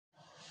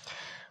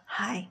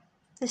Hi,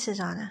 this is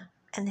Anna,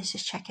 and this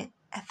is Check It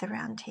at the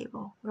Round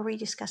Table, where we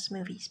discuss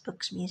movies,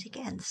 books, music,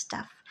 and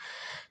stuff.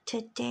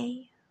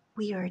 Today,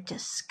 we are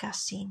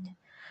discussing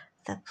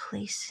The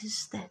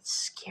Places That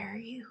Scare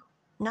You.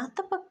 Not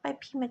the book by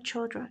Pema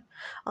Chodron,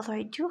 although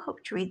I do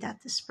hope to read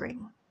that this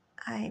spring.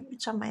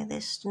 It's on my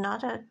list,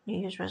 not a New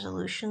Year's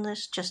resolution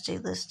list, just a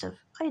list of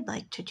I'd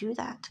like to do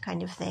that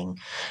kind of thing.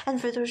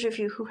 And for those of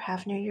you who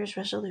have New Year's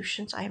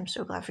resolutions, I am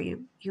so glad for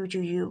you. You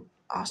do you.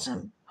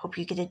 Awesome. Hope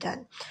you get it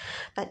done.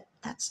 But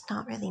that's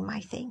not really my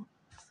thing.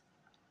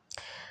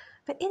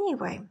 But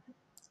anyway,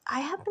 I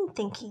have been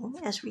thinking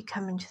as we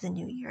come into the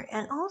new year,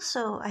 and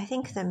also I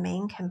think the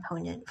main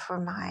component for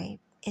my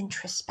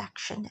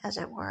introspection, as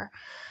it were,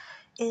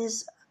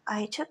 is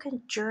I took a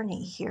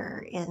journey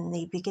here in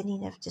the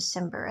beginning of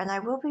December, and I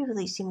will be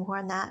releasing more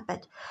on that,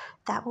 but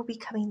that will be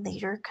coming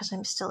later because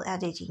I'm still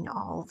editing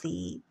all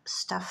the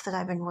stuff that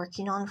I've been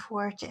working on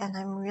for it, and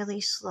I'm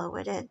really slow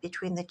at it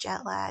between the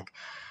jet lag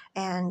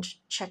and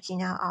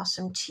checking out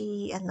awesome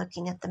tea and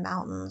looking at the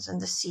mountains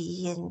and the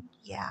sea, and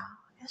yeah,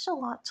 there's a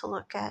lot to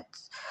look at.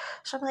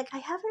 So I'm like, I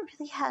haven't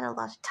really had a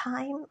lot of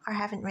time or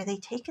haven't really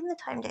taken the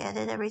time to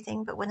edit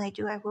everything, but when I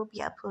do, I will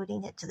be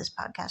uploading it to this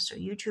podcast so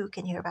you too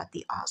can hear about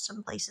the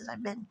awesome places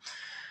I've been.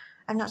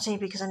 I'm not saying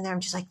because I'm there, I'm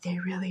just like, they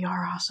really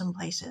are awesome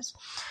places.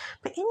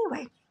 But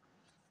anyway,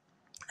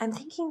 I'm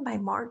thinking by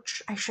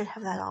March I should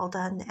have that all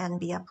done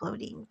and be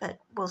uploading, but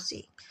we'll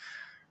see.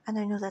 And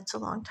I know that's a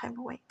long time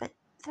away, but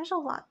there's a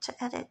lot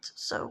to edit,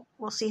 so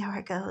we'll see how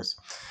it goes.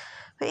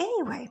 But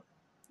anyway,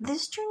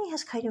 this journey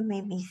has kind of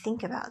made me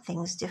think about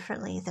things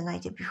differently than I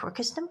did before.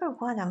 Because number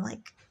one, I'm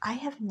like, I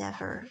have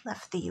never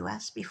left the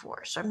US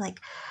before. So I'm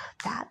like,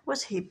 that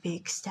was a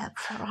big step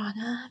for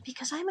Anna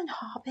because I'm a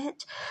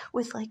hobbit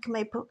with like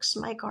my books,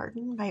 my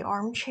garden, my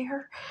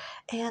armchair,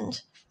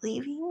 and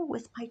leaving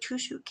with my 2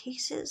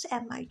 suitcases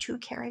and my 2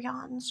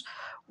 carry-ons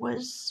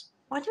was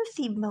one of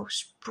the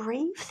most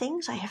brave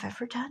things I have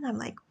ever done. I'm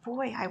like,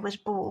 boy, I was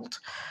bold.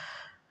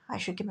 I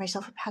should give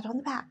myself a pat on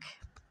the back.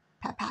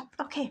 Pat, pat.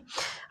 Okay,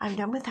 I'm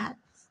done with that.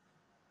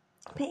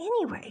 But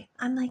anyway,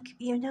 I'm like,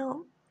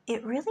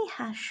 it really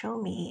has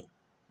shown me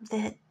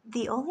that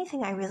the only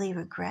thing I really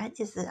regret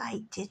is that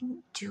I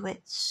didn't do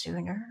it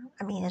sooner.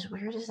 I mean, as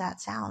weird as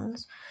that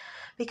sounds,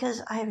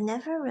 because I've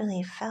never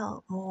really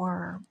felt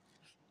more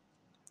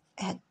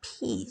at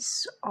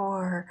peace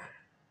or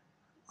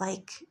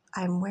like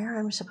I'm where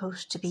I'm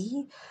supposed to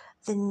be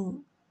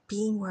than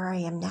being where I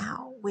am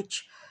now,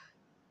 which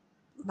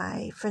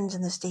my friends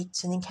in the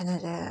States and in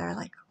Canada are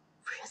like,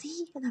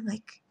 really? And I'm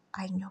like,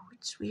 I know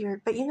it's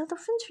weird. But the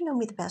friends who know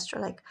me the best are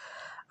like,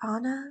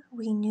 Anna,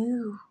 we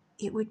knew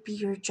it would be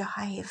your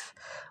jive.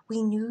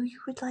 We knew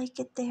you would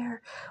like it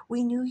there.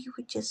 We knew you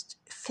would just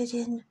fit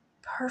in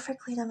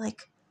perfectly. And I'm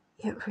like,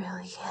 it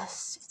really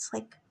is. It's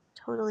like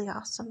totally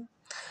awesome.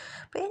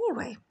 But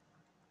anyway,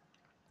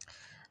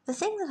 the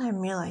thing that I'm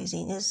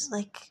realizing is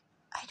like,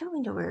 I don't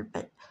mean to be weird,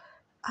 but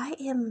I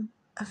am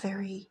a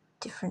very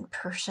different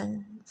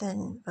person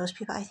than most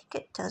people. I think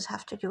it does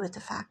have to do with the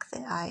fact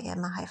that I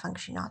am a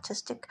high-functioning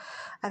autistic.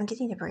 I'm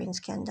getting a brain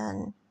scan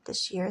done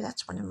this year.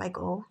 That's one of my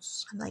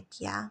goals. I'm like,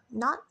 yeah,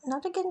 not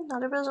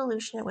a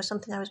resolution. It was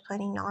something I was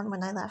planning on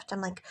when I left.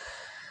 I'm like,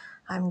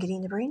 I'm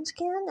getting the brain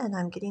scan and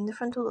I'm getting the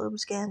frontal lobe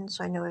scan,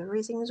 so I know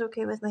everything is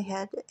okay with my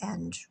head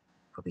and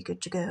we'll be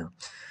good to go.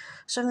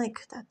 So I'm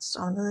like, that's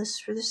on the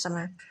list for this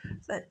summer.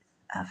 But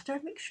after I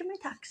make sure my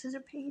taxes are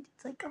paid,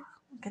 it's like, oh,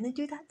 I'm going to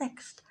do that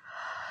next.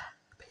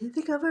 Pay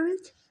the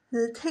government,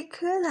 they'll take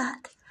care of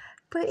that.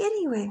 But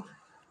anyway,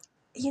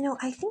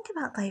 I think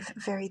about life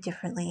very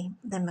differently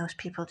than most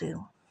people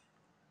do.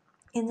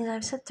 And then I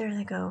sit there and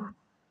I go,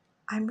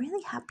 I'm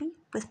really happy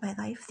with my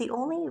life. The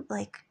only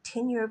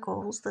 10-year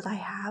goals that I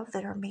have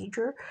that are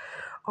major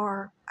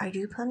are I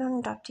do plan on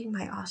adopting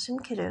my awesome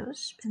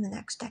kiddos in the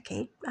next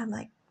decade. I'm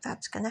like,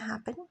 that's going to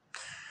happen.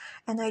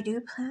 And I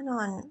do plan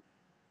on,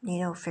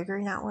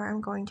 figuring out where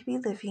I'm going to be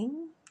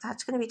living.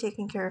 That's going to be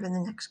taken care of in the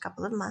next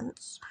couple of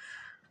months.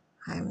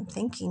 I'm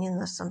thinking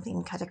unless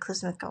something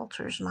cataclysmic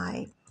alters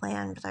my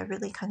plan, but I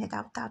really kind of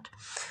doubt that.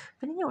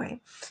 But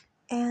anyway,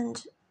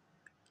 and,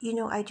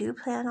 I do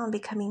plan on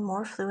becoming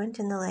more fluent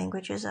in the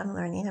languages I'm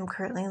learning. I'm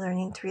currently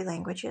learning 3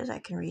 languages. I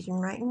can read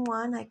and write in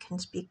one, I can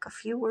speak a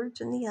few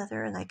words in the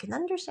other, and I can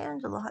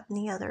understand a lot in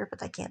the other,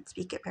 but I can't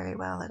speak it very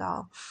well at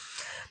all.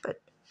 But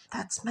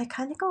that's my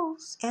kind of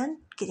goals. And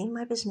getting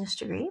my business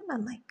degree,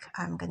 I'm like,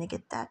 I'm going to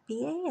get that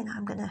BA and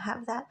I'm going to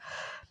have that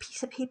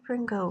piece of paper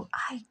and go,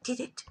 I did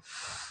it.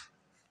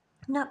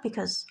 Not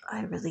because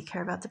I really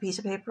care about the piece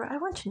of paper. I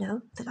want to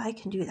know that I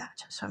can do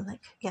that. So I'm like,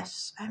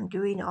 yes, I'm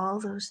doing all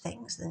those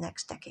things the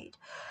next decade.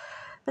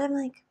 But I'm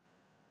like,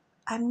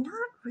 I'm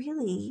not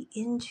really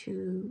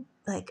into,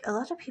 a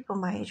lot of people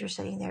my age are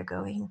sitting there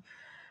going,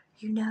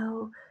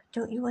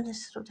 don't you want to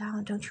settle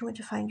down? Don't you want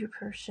to find your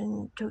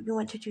person? Don't you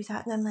want to do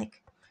that? And I'm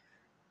like,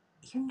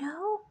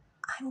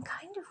 I'm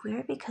kind of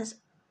weird because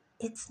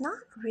it's not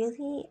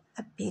really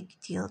a big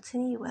deal to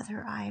me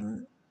whether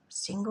I'm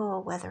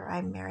single, whether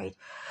I'm married.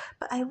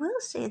 But I will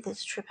say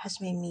this trip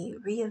has made me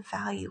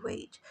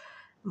reevaluate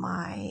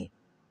my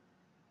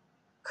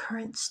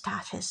current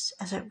status,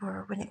 as it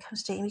were, when it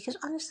comes to dating, because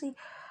honestly,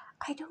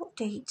 I don't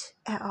date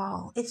at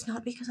all. It's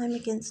not because I'm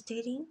against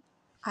dating.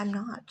 I'm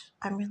not.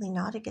 I'm really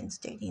not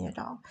against dating at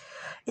all.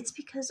 It's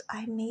because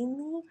I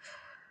mainly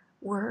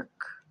work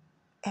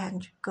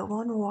and go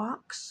on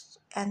walks,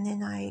 and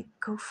then I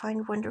go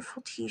find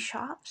wonderful tea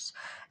shops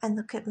and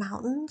look at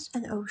mountains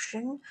and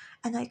ocean,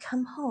 and I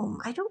come home.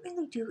 I don't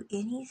really do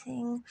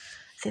anything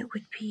that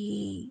would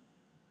be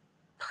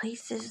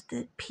places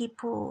that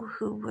people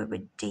who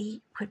would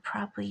date would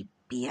probably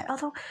be at.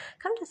 Although,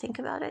 come to think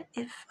about it,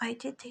 if I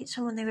did date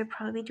someone, they would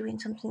probably be doing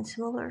something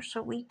similar.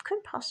 So we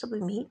could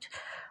possibly meet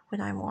when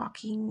I'm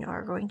walking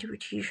or going to a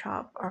tea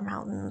shop or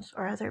mountains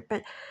or other.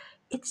 But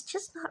it's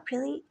just not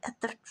really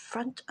at the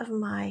front of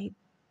my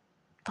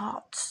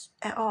thoughts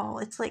at all.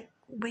 It's like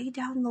way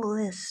down the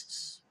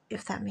lists,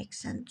 if that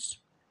makes sense.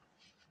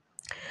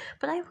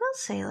 But I will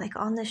say, like,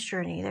 on this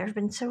journey, there have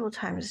been several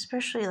times,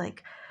 especially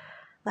like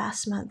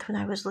last month when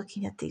I was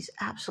looking at these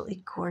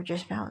absolutely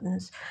gorgeous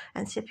mountains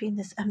and sipping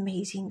this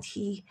amazing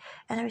tea,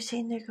 and I was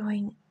sitting there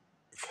going,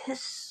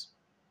 this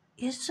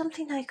is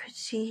something I could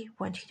see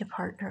wanting a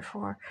partner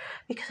for.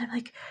 Because I'm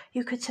like,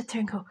 you could sit there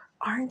and go,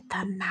 aren't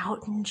the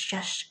mountains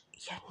just,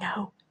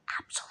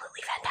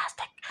 absolutely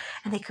fantastic?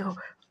 And they go,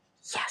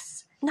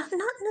 yes. Not in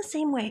the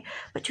same way,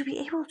 but to be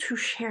able to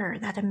share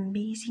that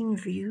amazing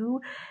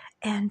view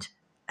and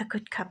a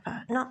good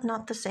cuppa.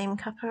 Not the same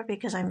cuppa,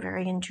 because I'm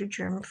very into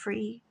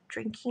germ-free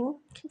drinking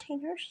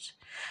containers.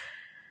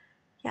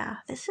 Yeah,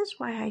 this is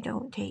why I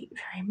don't date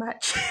very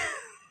much.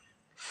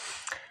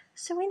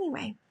 So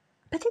anyway,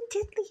 but it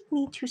did lead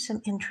me to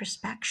some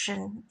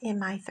introspection in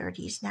my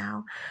 30s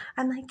now.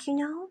 I'm like,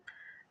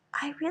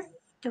 I really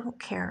don't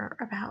care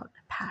about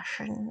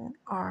passion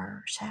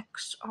or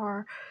sex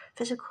or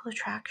physical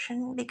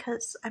attraction,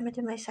 because I'm a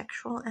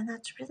demisexual, and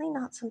that's really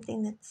not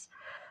something that's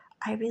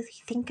I really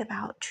think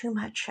about too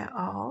much at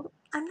all.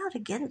 I'm not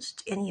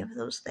against any of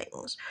those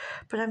things,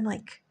 but I'm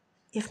like,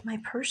 if my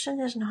person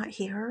is not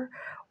here,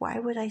 why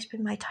would I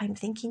spend my time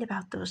thinking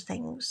about those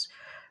things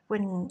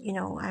when,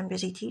 I'm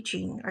busy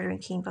teaching or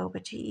drinking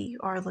boba tea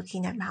or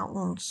looking at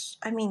mountains?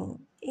 I mean,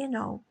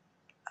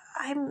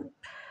 I'm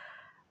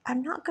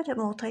I'm not good at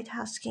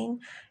multitasking,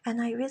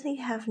 and I really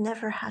have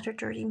never had a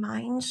dirty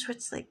mind, so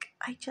it's like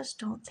I just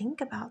don't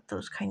think about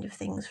those kind of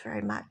things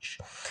very much.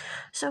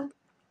 So,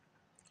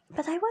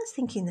 but I was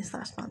thinking this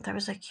last month, I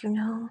was like,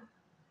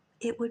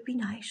 it would be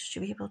nice to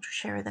be able to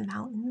share the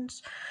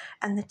mountains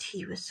and the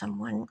tea with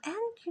someone,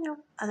 and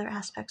other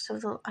aspects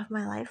of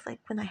my life, like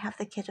when I have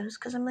the kiddos,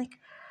 because I'm like,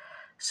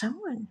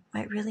 someone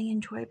might really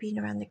enjoy being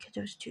around the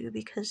kiddos too,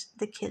 because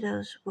the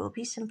kiddos will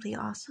be simply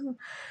awesome,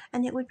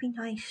 and it would be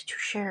nice to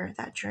share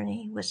that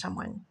journey with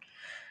someone.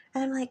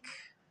 And I'm like,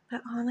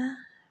 but Anna,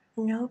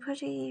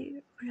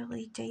 nobody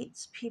really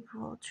dates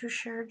people to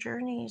share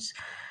journeys.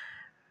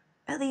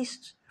 At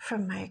least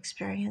from my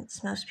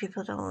experience, most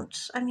people don't.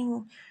 I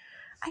mean,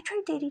 I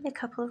tried dating a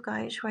couple of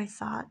guys who I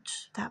thought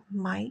that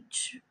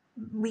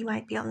we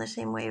might be on the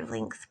same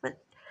wavelength, but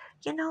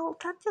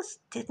that just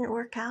didn't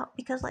work out,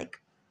 because like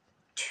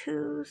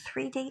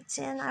 2-3 dates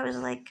in, I was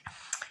like,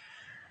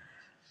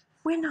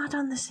 we're not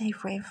on the same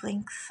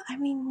wavelength. I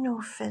mean, no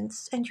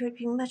offense, and you would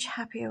be much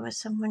happier with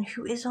someone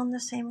who is on the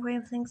same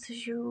wavelength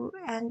as you,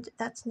 and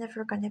that's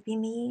never going to be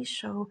me,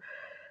 so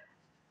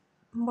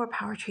more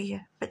power to you,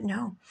 but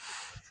no.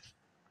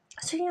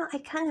 So, I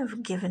kind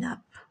of given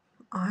up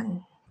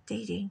on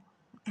dating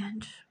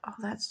and all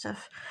that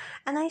stuff.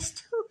 And I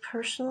still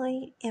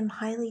personally am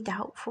highly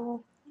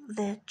doubtful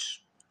that,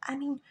 I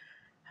mean,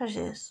 how it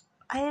is.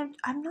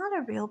 I'm not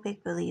a real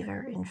big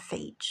believer in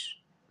fate,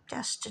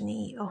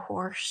 destiny, a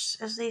horse,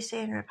 as they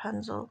say in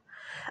Rapunzel.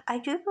 I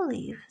do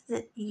believe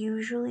that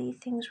usually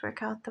things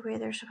work out the way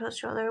they're supposed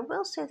to. Although I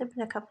will say there have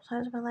been a couple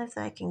times in my life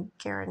that I can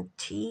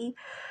guarantee,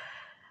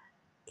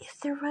 if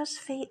there was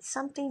fate,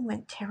 something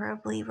went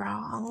terribly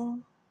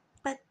wrong.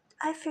 But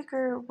I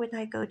figure when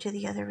I go to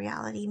the other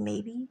reality,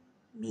 maybe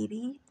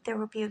there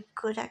will be a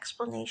good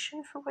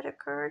explanation for what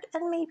occurred,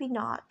 and maybe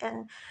not.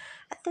 And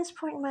at this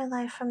point in my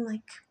life, I'm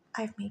like,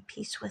 I've made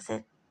peace with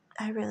it.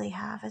 I really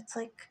have. It's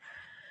like,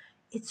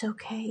 it's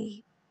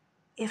okay.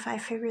 If I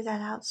figure that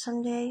out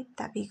someday,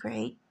 that'd be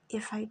great.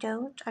 If I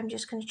don't, I'm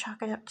just going to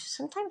chalk it up to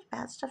sometimes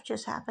bad stuff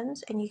just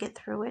happens and you get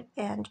through it,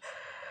 and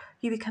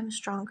you become a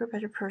stronger,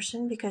 better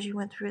person because you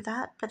went through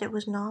that, but it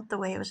was not the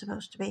way it was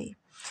supposed to be.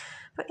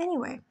 But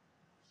anyway,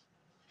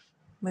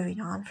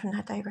 moving on from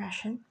that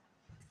digression.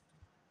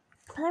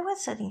 But I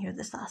was sitting here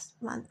this last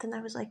month and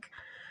I was like,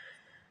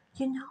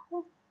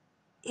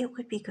 it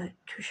would be good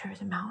to share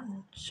the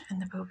mountains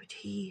and the boba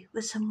tea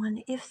with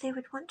someone if they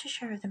would want to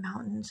share the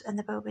mountains and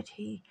the boba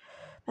tea.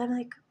 But I'm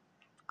like,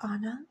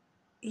 Anna,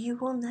 you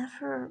will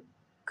never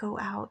go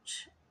out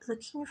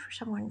looking for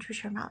someone to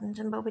share mountains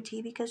and boba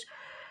tea, because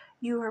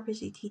you are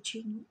busy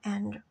teaching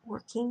and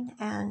working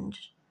and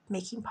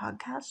making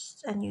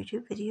podcasts and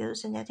YouTube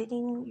videos and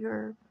editing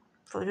your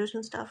photos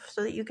and stuff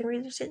so that you can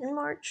release it in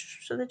March,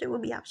 so that it will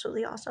be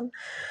absolutely awesome.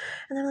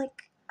 And I'm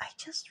like, I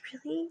just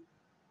really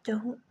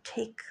don't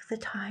take the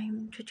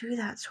time to do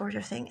that sort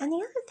of thing. And the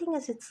other thing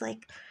is, it's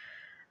like,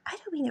 I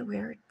don't mean it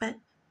weird, but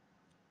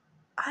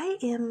I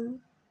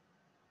am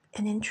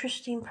an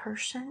interesting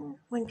person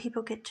when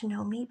people get to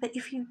know me. But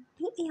if you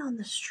meet me on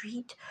the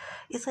street,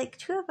 it's like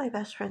two of my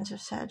best friends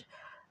have said,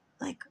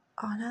 like,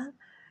 Anna,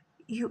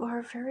 you are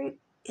a very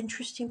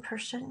interesting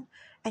person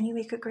and you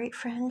make a great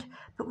friend.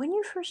 But when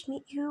you first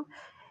meet you,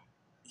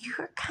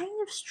 you're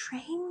kind of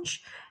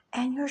strange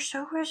and you're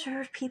so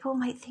reserved. People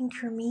might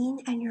think you're mean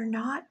and you're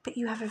not, but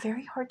you have a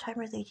very hard time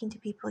relating to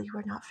people you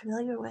are not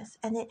familiar with.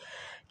 And it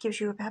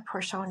gives you a bad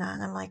persona.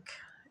 And I'm like,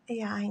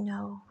 yeah, I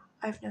know.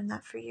 I've known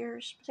that for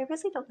years, but I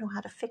really don't know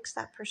how to fix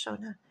that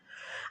persona.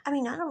 I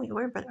mean, not only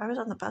weird, but I was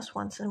on the bus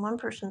once and one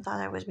person thought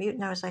I was mute,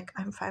 and I was like,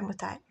 I'm fine with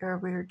that. You're a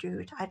weird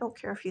dude. I don't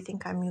care if you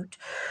think I'm mute.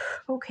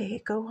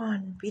 Okay, go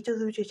on. Be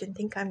deluded and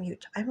think I'm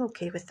mute. I'm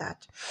okay with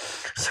that.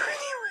 So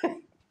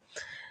anyway,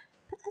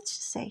 but let's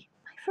just say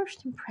my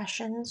first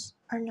impressions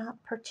are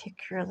not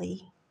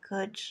particularly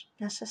good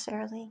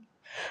necessarily.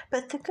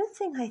 But the good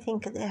thing I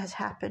think that has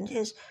happened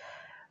is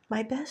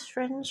my best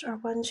friends are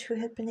ones who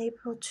have been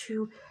able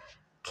to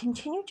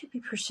continue to be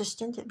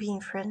persistent at being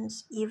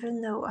friends,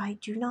 even though I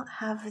do not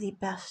have the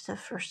best of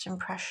first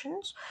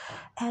impressions.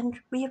 And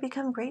we have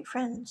become great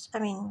friends. I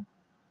mean,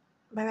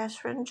 my best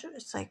friend,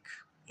 it's like,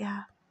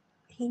 yeah,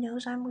 he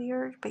knows I'm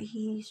weird, but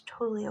he's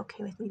totally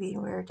okay with me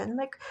being weird. And I'm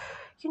like,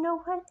 you know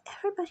what?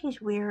 Everybody's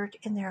weird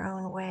in their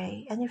own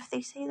way. And if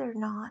they say they're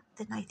not,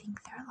 then I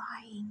think they're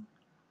lying.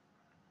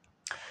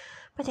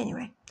 But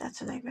anyway,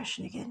 that's a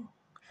digression again.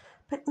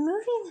 But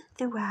moving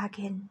the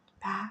wagon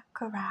back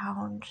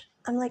around,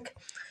 I'm like,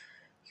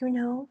 you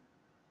know,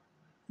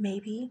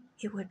 maybe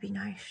it would be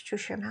nice to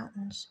share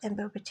mountains and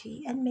boba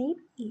tea. And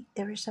maybe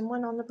there is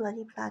someone on the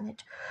bloody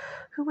planet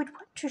who would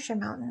want to share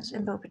mountains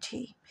and boba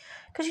tea.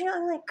 Because, you know,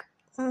 I'm like,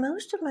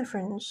 most of my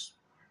friends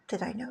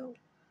that I know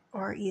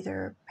are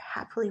either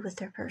happily with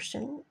their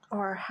person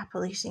or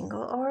happily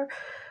single or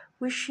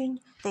wishing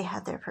they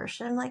had their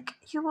person. I'm like,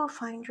 you will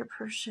find your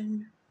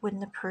person when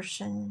the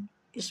person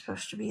is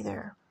supposed to be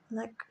there.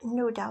 Like,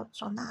 no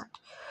doubts on that.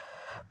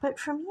 But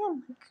for me,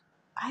 I'm like,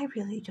 I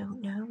really don't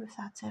know if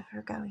that's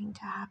ever going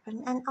to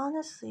happen. And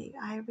honestly,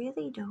 I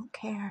really don't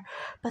care.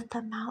 But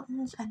the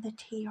mountains and the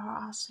tea are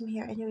awesome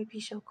here, and it would be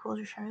so cool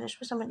to share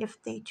this with someone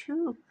if they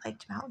too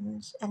liked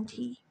mountains and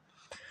tea.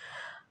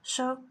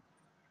 So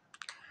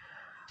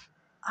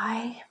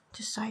I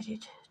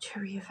decided to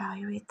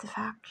reevaluate the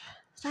fact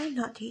that I'm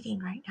not dating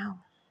right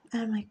now.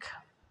 And I'm like,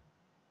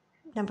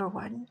 number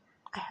one,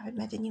 I haven't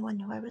met anyone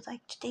who I would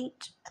like to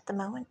date at the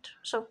moment.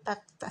 So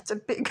that's a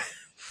big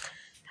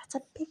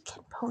that's a big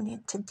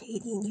component to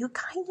dating. You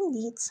kind of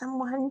need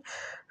someone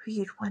who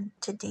you'd want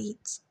to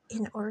date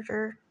in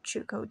order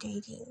to go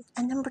dating.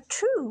 And number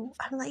two,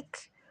 I'm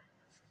like,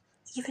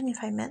 even if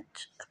I met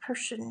a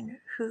person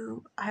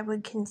who I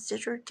would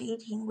consider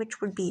dating,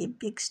 which would be a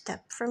big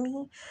step for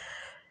me,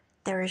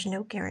 there is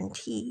no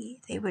guarantee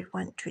they would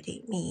want to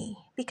date me.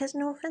 Because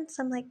no offense,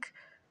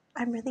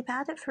 I'm really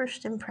bad at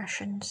first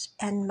impressions,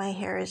 and my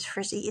hair is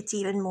frizzy. It's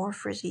even more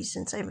frizzy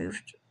since I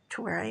moved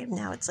to where I am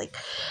now. It's like,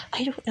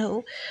 I don't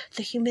know,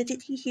 the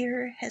humidity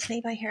here has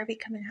made my hair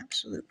become an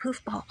absolute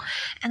poofball,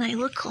 and I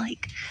look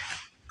like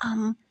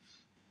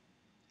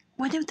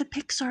one of the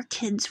Pixar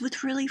kids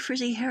with really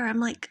frizzy hair. I'm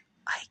like,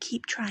 I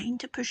keep trying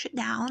to push it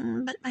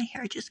down, but my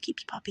hair just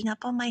keeps popping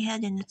up on my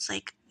head, and it's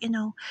like, you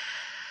know,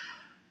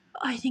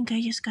 I think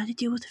I just got to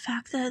deal with the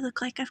fact that I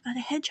look like I've got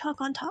a hedgehog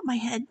on top of my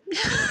head.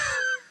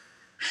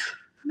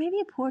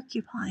 Maybe a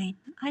porcupine.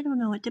 I don't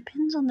know. It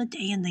depends on the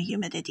day and the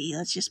humidity.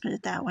 Let's just put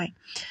it that way.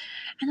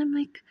 And I'm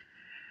like,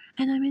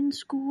 and I'm in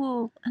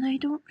school, and I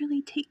don't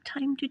really take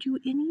time to do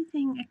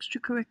anything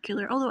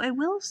extracurricular. Although I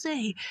will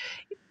say,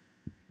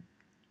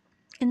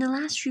 in the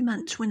last few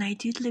months, when I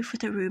did live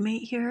with a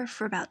roommate here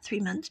for about 3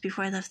 months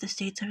before I left the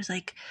States, I was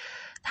like,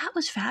 that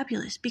was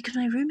fabulous, because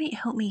my roommate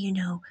helped me, you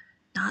know,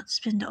 not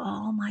spend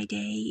all my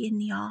day in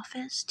the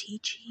office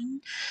teaching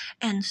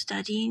and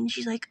studying.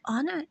 She's like,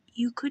 Anna,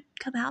 you could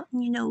come out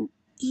and, you know,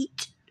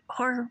 eat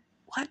or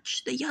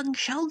watch The Young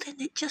Sheldon.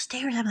 It just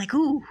airs. I'm like,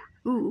 ooh,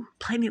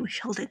 play me with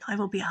Sheldon. I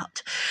will be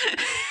out.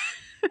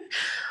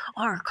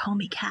 Or Call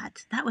Me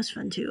Kat. That was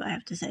fun too, I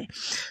have to say.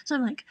 So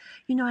I'm like,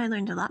 you know, I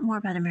learned a lot more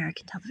about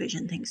American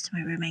television thanks to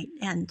my roommate,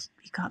 and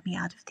he got me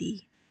out of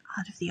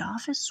the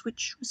office,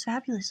 which was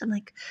fabulous. I'm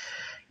like,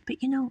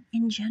 but you know,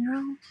 in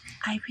general,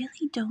 I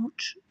really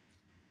don't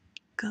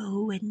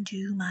go and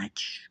do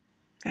much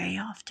very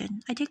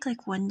often. I take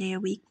like 1 day a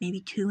week, maybe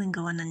 2, and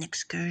go on an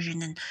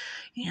excursion and,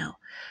 you know,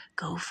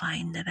 go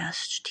find the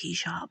best tea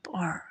shop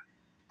or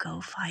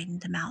go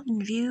find the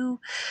mountain view,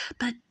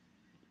 but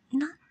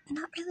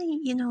not really,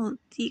 you know,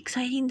 the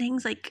exciting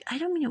things. Like, I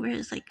don't mean it weird.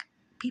 It's like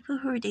people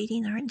who are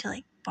dating are into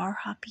like bar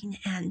hopping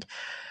and,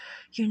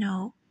 you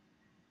know,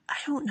 I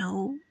don't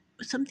know,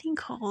 something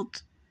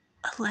called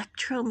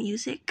electro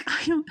music.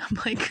 I'm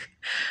like,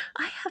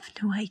 I have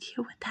no idea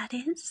what that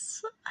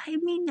is. I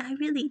mean, I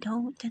really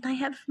don't, and I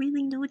have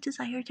really no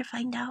desire to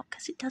find out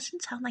because it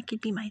doesn't sound like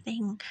it'd be my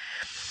thing.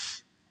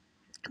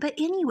 But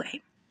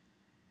anyway,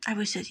 I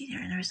was sitting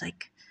there and I was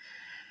like,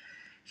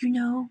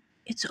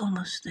 it's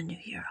almost the new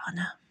year,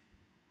 Anna.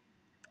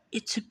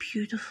 It's a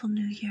beautiful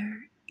new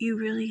year. You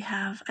really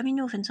have,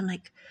 no offense, I'm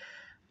like,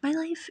 my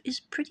life is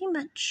pretty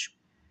much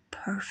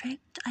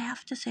perfect. I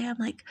have to say, I'm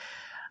like,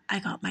 I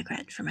got my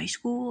grant for my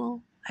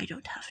school. I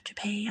don't have to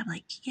pay. I'm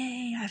like,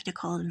 yay. I have to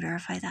call and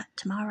verify that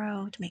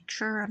tomorrow to make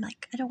sure. I'm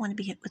like, I don't want to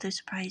be hit with a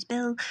surprise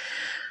bill.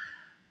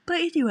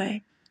 But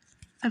anyway,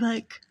 I'm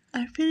like,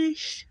 I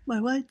finished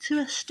my one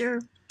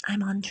semester.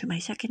 I'm on to my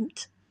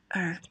second.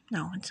 Or,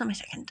 no, it's not my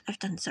second. I've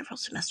done several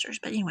semesters.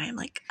 But anyway, I'm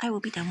like, I will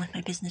be done with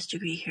my business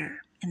degree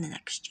here in the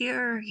next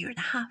year and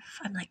a half.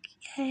 I'm like,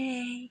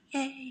 yay,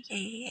 yay, yay,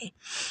 yay.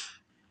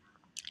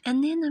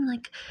 And then I'm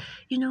like,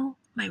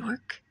 my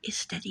work is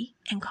steady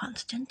and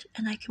constant,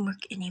 and I can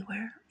work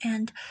anywhere.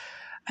 And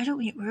I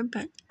don't hate word,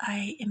 but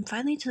I am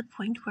finally to the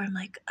point where I'm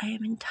like, I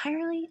am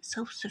entirely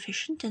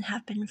self-sufficient and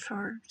have been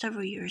for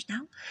several years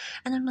now.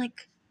 And I'm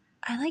like,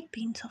 I like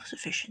being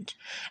self-sufficient.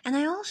 And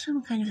I also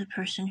am kind of the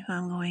person who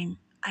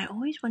I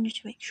always wanted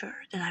to make sure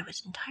that I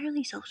was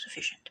entirely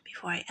self-sufficient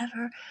before I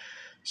ever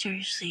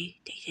seriously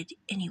dated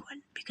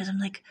anyone. Because I'm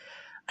like,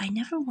 I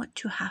never want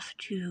to have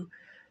to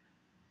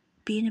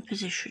be in a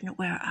position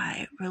where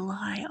I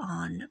rely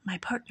on my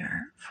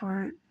partner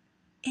for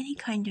any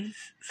kind of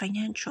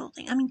financial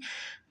thing.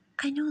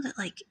 I know that,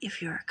 like,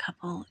 if you're a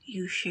couple,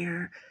 you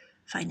share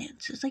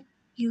finances. Like,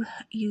 you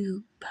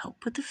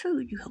help with the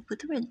food, you help with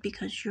the rent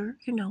because you're,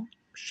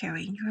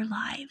 sharing your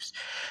lives.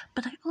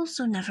 But I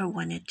also never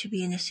wanted to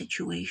be in a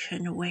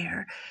situation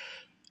where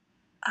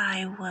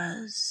I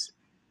was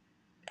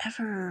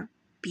ever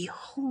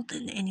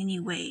beholden in any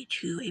way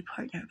to a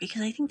partner,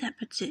 because I think that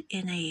puts it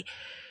in a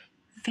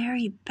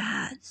very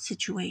bad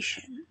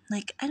situation.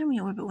 Like, I don't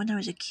know, but when I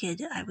was a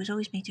kid, I was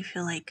always made to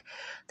feel like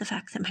the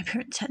fact that my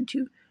parents had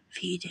to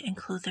feed and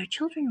clothe their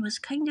children was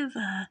kind of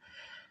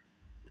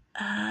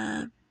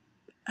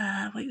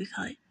what do we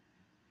call it?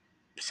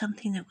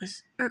 Something that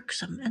was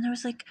irksome. And I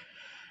was like,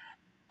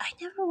 I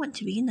never want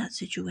to be in that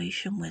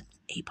situation with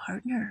a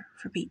partner,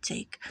 for Pete's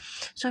sake.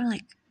 So I'm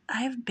like,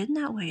 I've been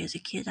that way as a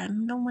kid. I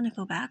don't want to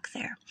go back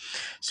there.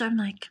 So I'm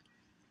like,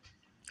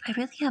 I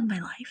really have my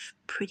life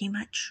pretty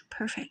much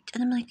perfect.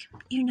 And I'm like,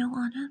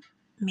 Anna,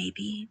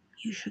 maybe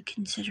you should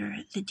consider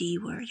the D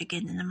word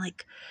again. And I'm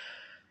like,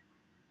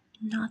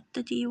 not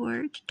the D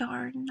word,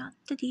 darn, not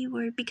the D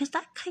word, because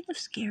that kind of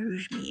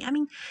scares me.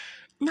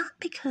 Not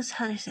because,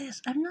 how do I say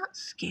this, I'm not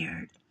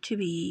scared to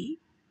be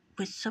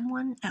with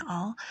someone at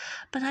all,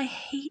 but I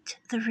hate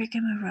the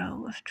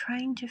rigmarole of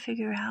trying to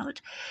figure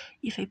out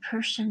if a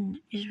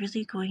person is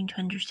really going to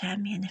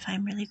understand me and if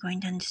I'm really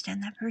going to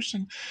understand that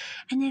person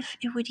and if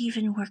it would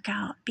even work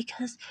out,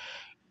 because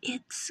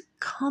it's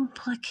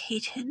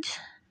complicated.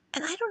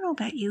 And I don't know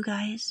about you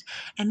guys,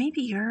 and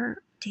maybe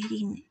your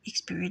dating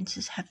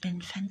experiences have been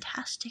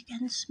fantastic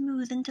and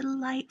smooth and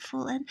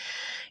delightful and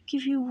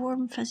give you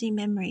warm, fuzzy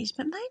memories,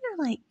 but mine are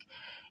like,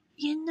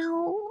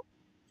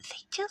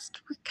 they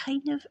just were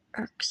kind of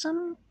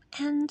irksome,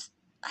 and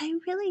I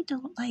really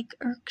don't like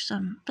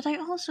irksome, but I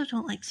also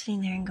don't like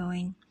sitting there and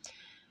going,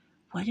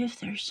 what if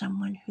there's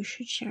someone who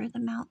should share the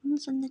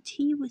mountains and the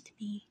tea with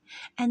me,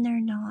 and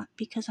they're not,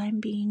 because I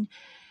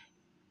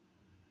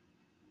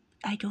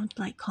don't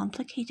like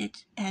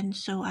complicated, and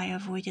so I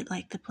avoid it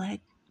like the plague.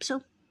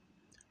 So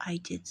I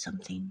did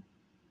something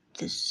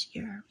this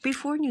year,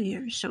 before New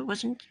Year's, so it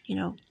wasn't,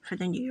 for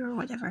the New Year or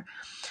whatever,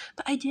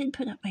 but I did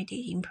put up my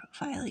dating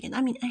profile again.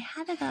 I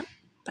had it up,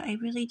 but I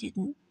really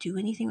didn't do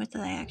anything with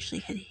it. I actually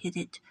had hid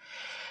it,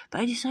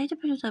 but I decided to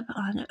put it up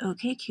on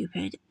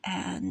OkCupid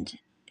and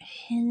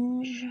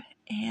Hinge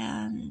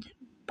and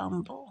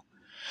Bumble.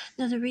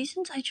 Now, the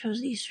reasons I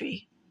chose these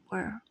three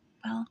were,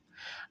 well,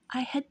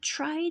 I had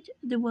tried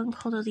the one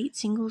called Elite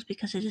Singles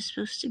because it is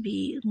supposed to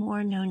be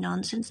more no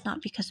nonsense,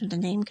 not because of the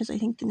name, because I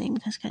think the name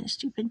is kind of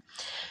stupid.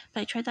 But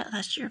I tried that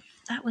last year.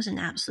 That was an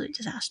absolute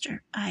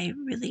disaster. I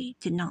really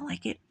did not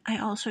like it. I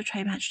also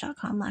tried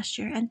Match.com last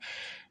year, and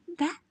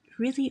that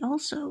really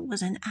also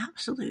was an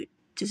absolute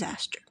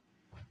disaster.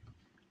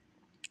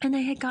 And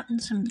I had gotten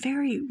some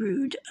very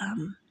rude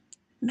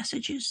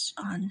messages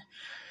on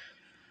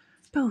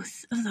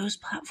both of those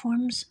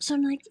platforms. So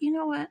I'm like, you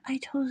know what? I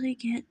totally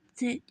get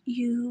that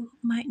you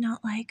might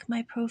not like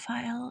my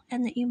profile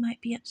and that you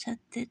might be upset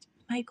that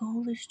my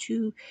goal is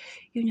to,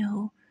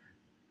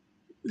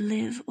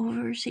 live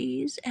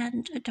overseas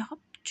and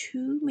adopt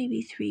 2,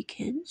 maybe 3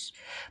 kids.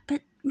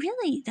 But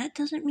really, that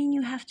doesn't mean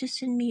you have to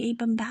send me a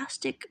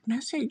bombastic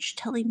message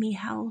telling me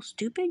how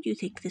stupid you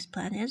think this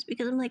plan is,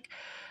 because I'm like,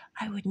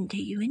 I wouldn't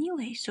date you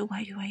anyway, so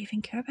why do I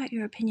even care about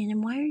your opinion,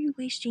 and why are you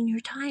wasting your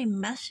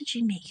time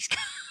messaging me?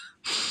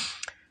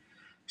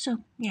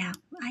 So, yeah,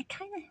 I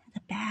kind of had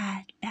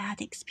a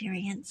bad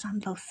experience on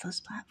both those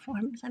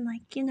platforms. I'm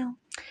like,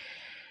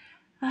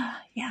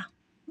 yeah.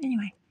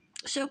 Anyway,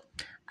 so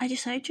I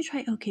decided to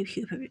try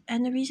OkCupid,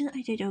 and the reason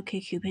I did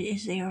OkCupid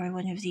is they are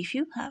one of the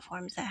few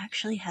platforms that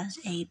actually has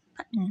a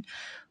button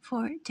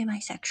for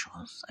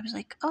demisexuals. I was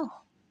like,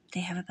 oh, they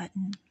have a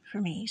button for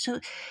me. So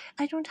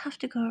I don't have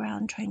to go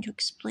around trying to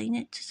explain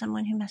it to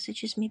someone who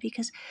messages me,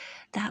 because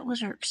that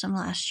was irksome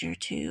last year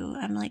too.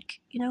 I'm like,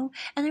 and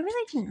I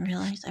really didn't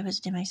realize I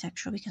was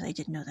demisexual because I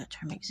didn't know that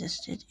term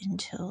existed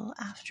until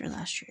after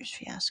last year's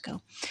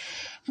fiasco.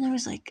 And I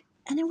was like,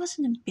 and it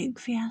wasn't a big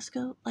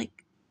fiasco,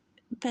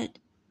 but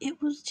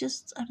it was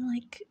just, I'm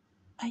like,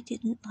 I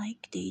didn't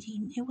like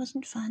dating. It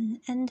wasn't fun.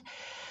 And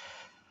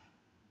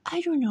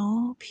I don't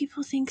know,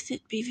 people think that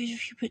maybe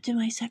if you put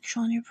demisexual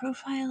on your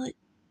profile, it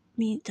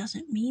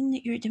doesn't mean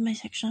that you're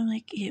demisexual. I'm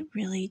like, it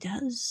really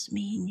does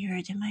mean you're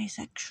a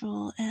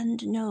demisexual.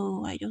 And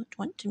no, I don't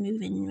want to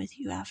move in with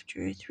you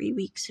after 3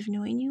 weeks of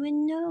knowing you.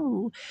 And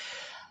no,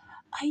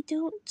 I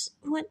don't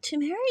want to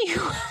marry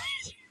you.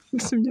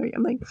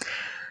 I'm like,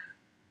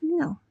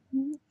 no.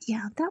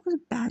 Yeah, that was a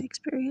bad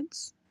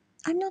experience.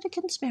 I'm not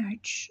against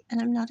marriage,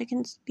 and I'm not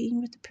against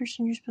being with the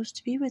person you're supposed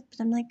to be with, but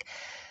I'm like,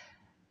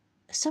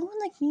 someone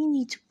like me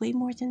needs way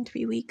more than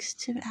 3 weeks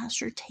to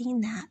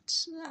ascertain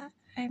that.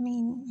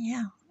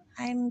 Yeah,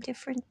 I'm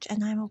different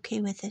and I'm okay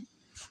with it.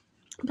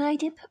 But I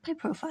did put my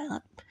profile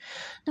up.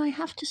 Now, I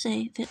have to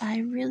say that I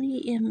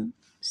really am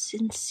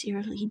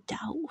sincerely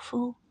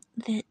doubtful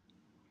that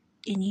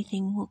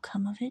anything will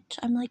come of it.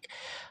 I'm like,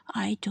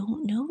 I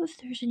don't know if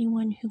there's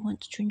anyone who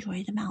wants to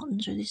enjoy the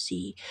mountains or the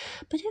sea.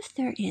 But if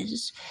there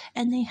is,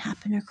 and they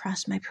happen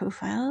across my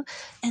profile,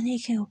 and they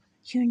go,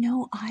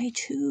 I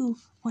too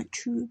want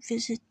to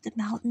visit the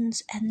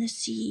mountains and the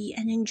sea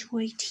and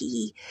enjoy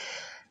tea,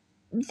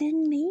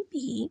 then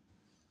maybe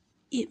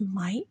it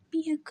might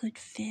be a good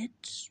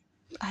fit.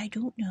 I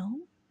don't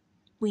know.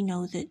 We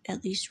know that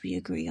at least we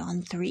agree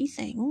on 3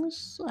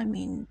 things.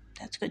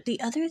 That's good.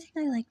 The other thing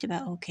I liked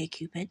about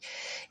OkCupid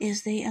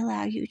is they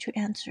allow you to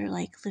answer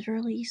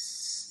literally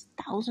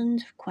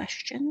thousands of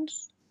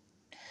questions,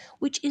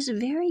 which is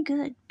very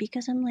good,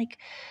 because I'm like,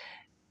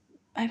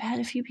 I've had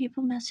a few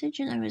people message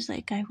and I was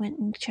like, I went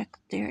and checked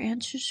their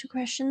answers to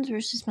questions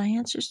versus my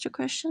answers to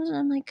questions, and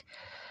I'm like,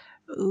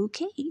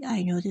 okay,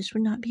 I know this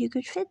would not be a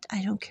good fit.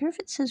 I don't care if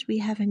it says we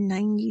have a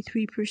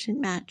 93%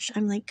 match.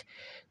 I'm like,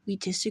 we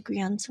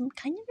disagree on some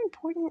kind of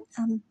important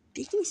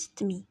biggies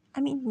to me.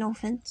 No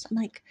offense.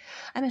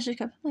 I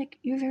messaged up, I'm like,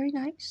 you're very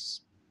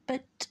nice,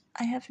 but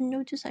I have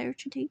no desire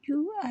to date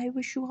you. I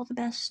wish you all the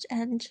best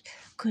and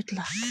good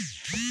luck.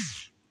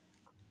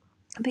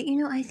 But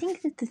I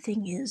think that the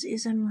thing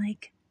is I'm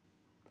like,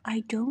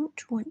 I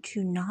don't want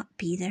to not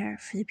be there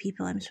for the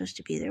people I'm supposed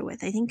to be there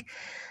with. I think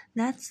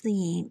that's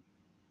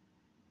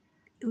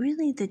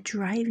really the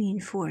driving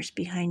force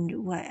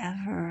behind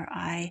whatever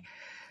I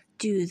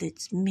do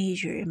that's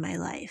major in my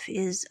life.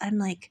 Is I'm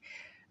like,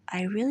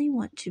 I really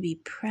want to be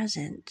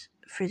present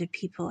for the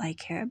people I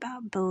care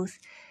about, both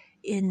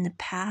in the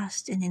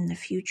past and in the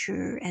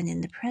future and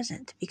in the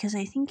present. Because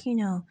I think,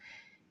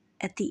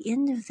 at the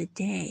end of the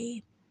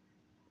day,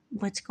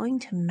 what's going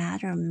to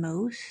matter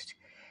most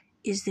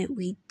is that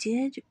we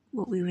did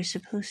what we were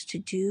supposed to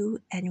do,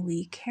 and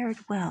we cared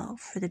well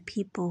for the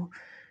people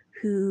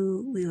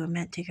who we were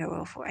meant to care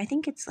well for. I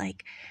think it's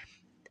like,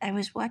 I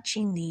was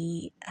watching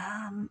the,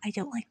 I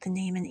don't like the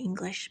name in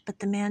English, but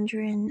the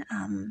Mandarin,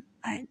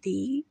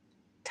 the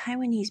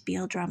Taiwanese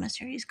BL drama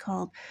series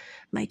called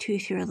My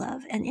Tooth Your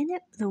Love. And in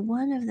it,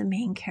 one of the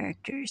main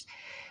characters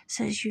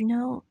says,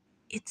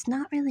 it's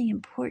not really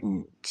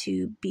important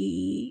to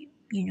be,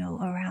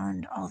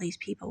 around all these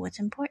people. What's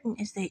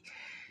important is that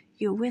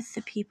you're with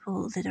the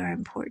people that are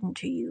important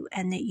to you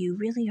and that you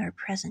really are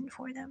present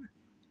for them.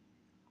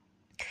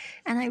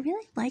 And I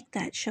really like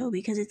that show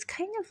because it's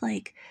kind of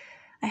like,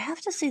 I have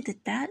to say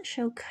that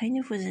show kind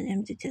of was an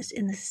impetus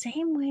in the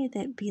same way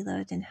that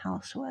Beloved in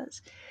House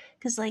was.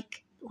 Because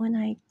when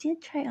I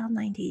did try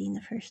online dating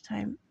the first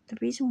time, the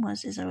reason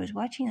is I was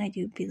watching I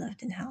do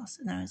Beloved in House,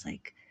 and I was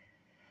like,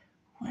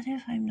 what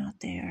if I'm not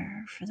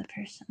there for the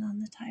person on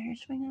the tire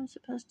swing I'm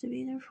supposed to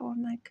be there for?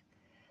 I'm like,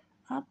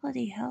 oh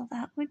bloody hell,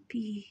 that would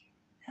be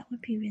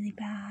really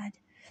bad.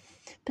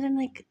 But I'm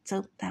like,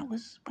 so that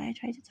was why I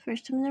tried it the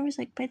first time. And I was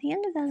like, by the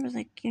end of that, I was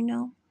like,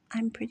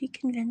 I'm pretty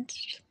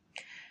convinced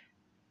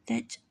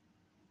that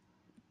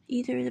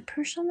either the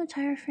person on the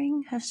tire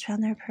swing has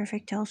found their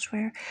perfect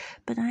elsewhere,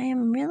 but I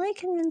am really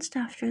convinced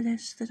after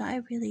this that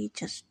I really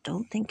just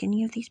don't think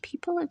any of these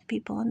people are the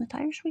people on the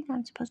tire swing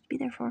I'm supposed to be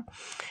there for.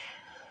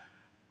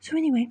 So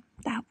anyway,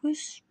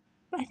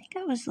 I think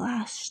that was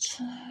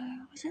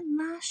was it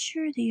last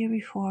year or the year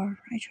before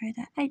I tried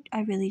that?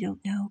 I really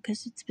don't know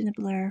because it's been a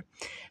blur.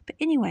 But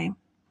anyway,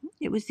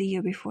 it was the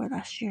year before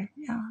last year.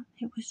 Yeah,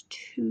 it was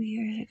 2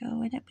 years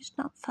ago, and it was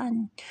not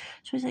fun.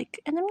 So I was like,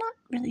 and I'm not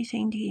really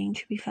saying dating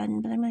should be fun,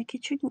 but I'm like,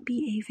 it shouldn't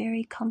be a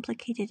very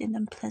complicated and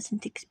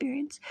unpleasant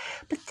experience.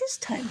 But this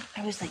time,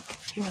 I was like,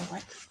 you know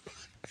what?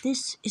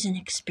 This is an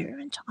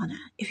experiment, Anna.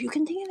 If you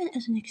can think of it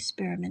as an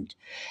experiment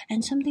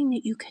and something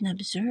that you can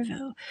observe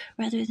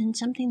rather than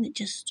something that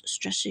just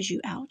stresses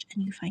you out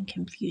and you find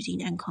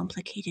confusing and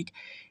complicated,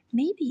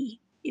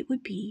 maybe it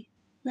would be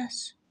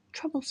less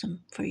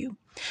troublesome for you.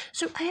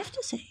 So I have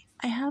to say,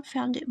 I have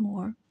found it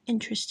more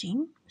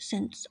interesting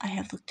since I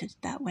have looked at it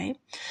that way.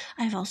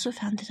 I've also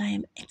found that I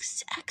am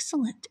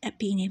excellent at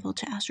being able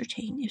to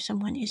ascertain if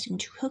someone is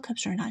into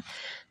hookups or not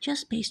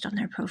just based on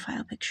their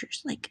profile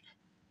pictures. Like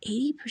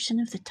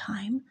 80% of the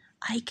time,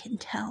 I can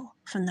tell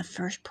from the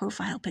first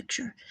profile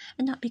picture,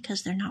 and not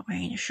because they're not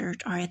wearing a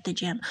shirt or at the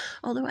gym.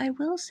 Although I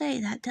will say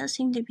that does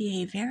seem to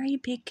be a very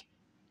big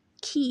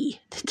key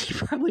that they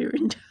probably are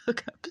into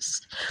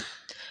hookups.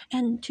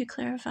 And to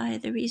clarify,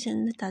 the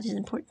reason that that is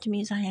important to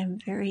me is I am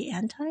very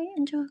anti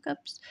into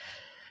hookups.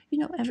 You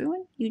know,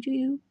 everyone, you do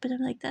you, but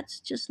I'm like, that's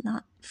just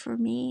not for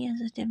me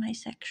as a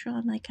demisexual.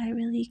 I'm like, I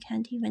really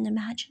can't even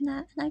imagine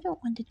that, and I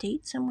don't want to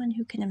date someone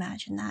who can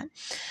imagine that.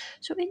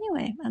 So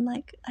anyway, I'm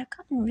like, I've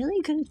gotten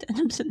really good at that.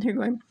 I'm sitting there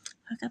going,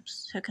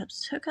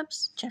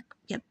 hookups, check,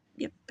 yep.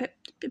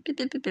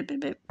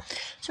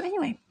 So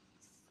anyway,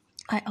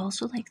 I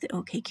also like that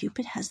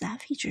OkCupid has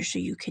that feature so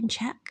you can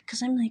check,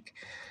 because I'm like,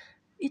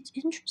 it's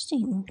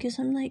interesting, because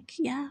I'm like,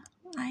 yeah,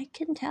 I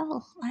can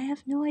tell. I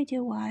have no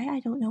idea why. I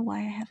don't know why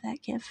I have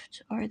that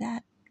gift or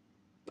that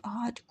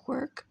odd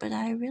quirk, but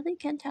I really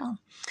can tell.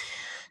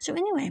 So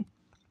anyway,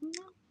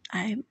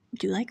 I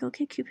do like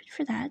OkCupid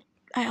for that.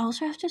 I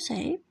also have to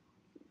say,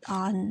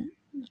 on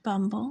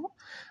Bumble,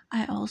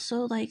 I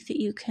also like that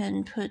you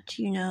can put,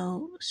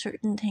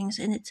 certain things,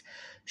 and it's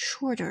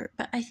shorter.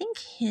 But I think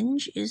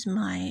Hinge is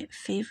my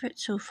favorite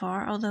so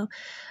far. Although,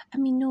 I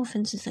mean, no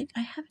offense, it's like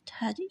I haven't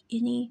had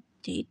any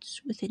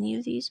dates with any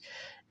of these.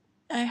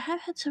 I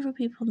have had several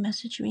people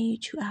message me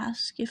to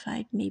ask if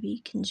I'd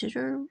maybe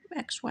consider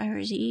X, Y,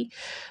 or Z,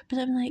 but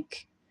I'm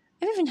like,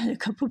 I've even had a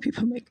couple of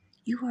people like,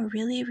 you are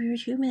really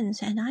weird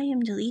humans, and I am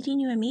deleting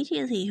you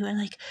immediately. Who are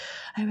like,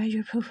 I read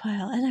your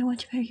profile, and I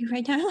want to marry you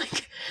right now. I'm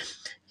like,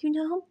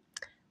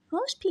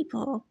 most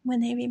people,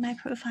 when they read my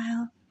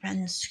profile,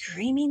 run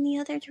screaming the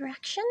other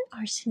direction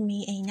or send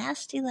me a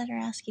nasty letter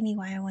asking me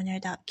why I want to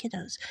adopt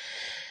kiddos.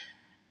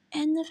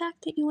 And the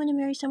fact that you want to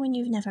marry someone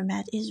you've never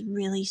met is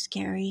really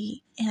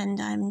scary, and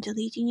I'm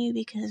deleting you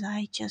because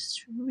I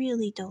just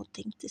really don't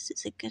think this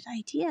is a good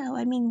idea.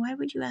 I mean, why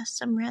would you ask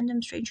some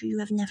random stranger you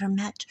have never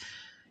met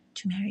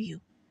to marry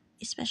you?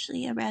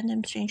 Especially a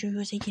random stranger who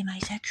is a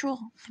demisexual.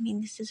 I mean,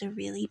 this is a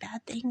really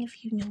bad thing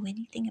if you know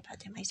anything about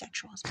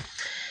demisexuals.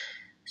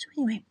 So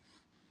anyway,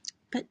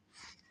 but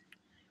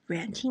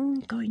ranting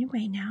going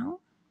away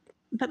now.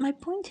 But my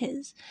point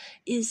is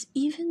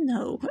even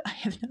though I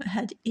have not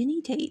had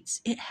any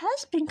dates, it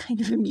has been kind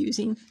of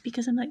amusing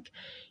because I'm like,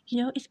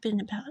 it's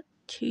been about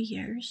 2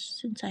 years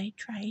since I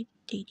tried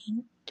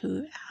dating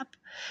through app.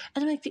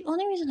 And I'm like, the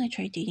only reason I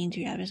tried dating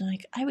through app is I'm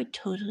like, I would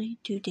totally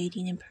do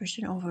dating in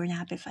person over an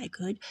app if I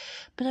could.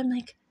 But I'm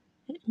like,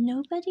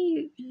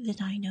 nobody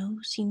that I know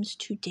seems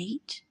to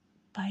date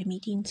by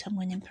meeting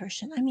someone in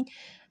person. I mean,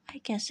 I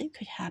guess it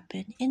could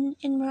happen.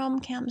 In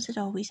rom-coms, it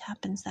always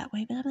happens that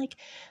way. But I'm like,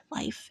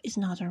 life is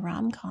not a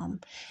rom-com.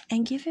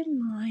 And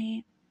given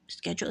my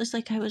schedule, it's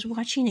like I was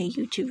watching a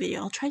YouTube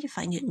video. I'll try to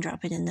find it and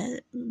drop it in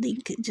the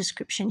link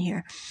description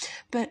here.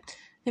 But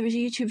there was a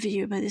YouTube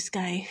video by this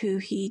guy who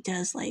he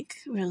does like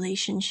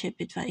relationship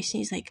advice. And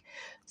he's like,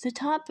 the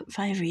top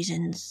 5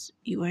 reasons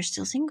you are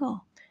still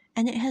single.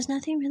 And it has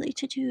nothing really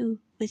to do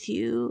with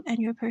you and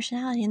your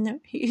personality. And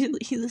he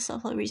lists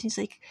off all the reasons.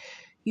 He's like,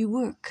 you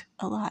work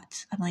a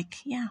lot. I'm like,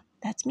 yeah,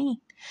 that's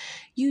me.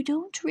 You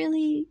don't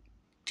really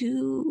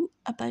do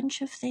a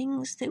bunch of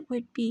things that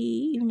would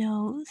be,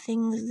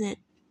 things that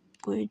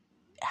would,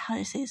 how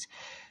to say this,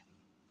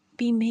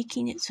 be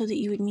making it so that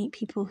you would meet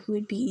people who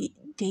would be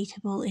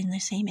dateable in the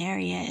same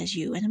area as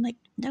you. And I'm like,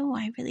 no,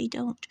 I really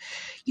don't.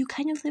 You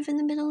kind of live in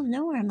the middle of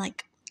nowhere. I'm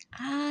like,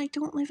 I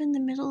don't live in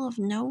the middle of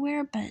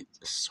nowhere, but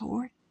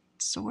sorta.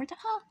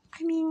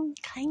 I mean,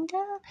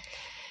 kinda.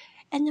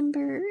 And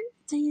number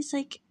 3 is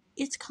like,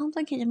 it's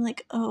complicated. I'm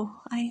like,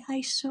 oh,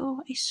 I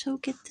so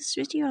get this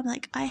video. I'm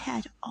like, I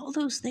had all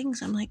those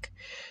things. I'm like,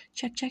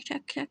 check.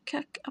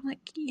 I'm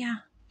like, yeah.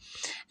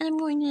 And I'm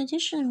going, in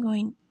addition,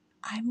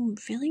 I'm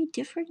really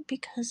different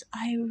because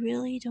I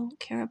really don't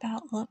care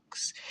about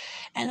looks.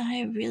 And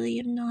I really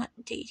am not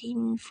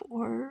dating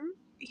for,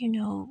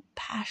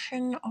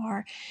 passion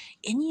or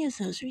any of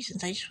those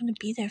reasons. I just want to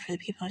be there for the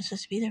people I'm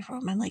supposed to be there for.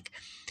 I'm like,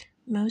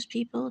 most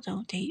people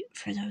don't date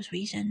for those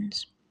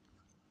reasons.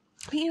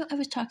 I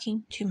was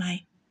talking to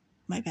my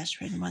best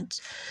friend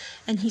once,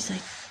 and he's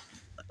like,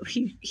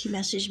 he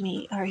messaged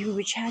me, or we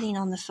were chatting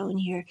on the phone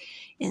here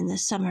in the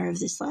summer of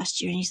this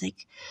last year, and he's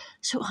like,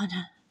 so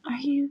Anna, are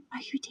you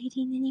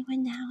dating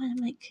anyone now? And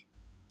I'm like,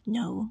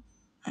 no,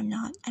 I'm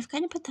not. I've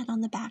kind of put that on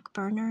the back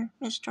burner,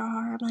 Mr.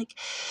 R. I'm like,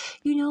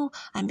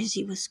 I'm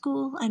busy with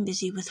school, I'm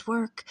busy with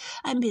work,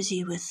 I'm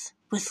busy with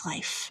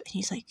life. And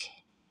he's like,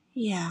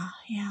 yeah,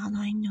 and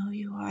I know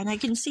you are. And I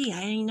can see,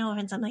 I know,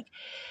 and I'm like,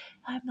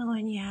 I'm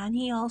going, yeah. And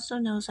he also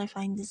knows I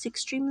find this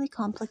extremely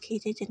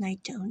complicated, and I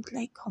don't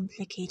like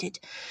complicated.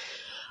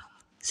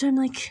 So I'm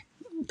like,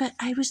 but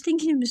I was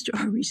thinking of Mr.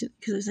 R recently,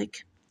 because I was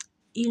like,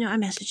 I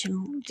messaged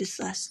him this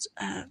last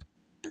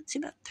let's see,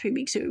 about 3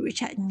 weeks ago we were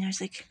chatting, and I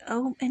was like,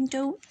 oh, and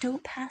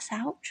don't pass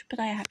out, but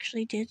I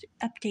actually did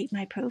update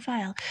my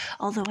profile,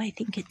 although I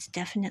think it's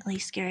definitely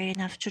scary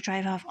enough to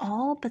drive off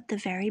all but the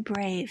very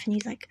brave. And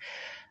he's like,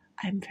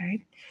 I'm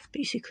very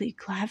basically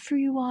glad for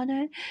you,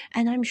 Anna,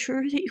 and I'm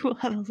sure that you will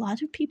have a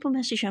lot of people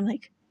message you. I'm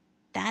like,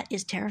 that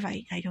is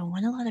terrifying. I don't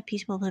want a lot of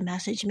people to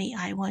message me.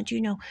 I want you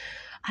to know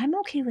I'm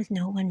okay with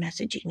no one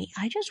messaging me.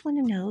 I just want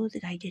to know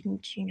that I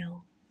didn't,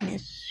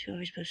 miss who I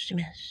was supposed to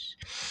miss.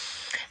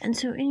 And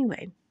so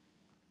anyway,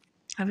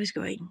 I was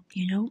going,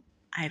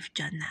 I've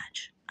done that.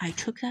 I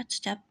took that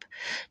step.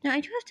 Now,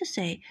 I do have to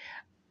say,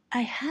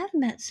 I have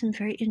met some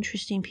very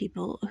interesting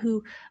people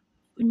who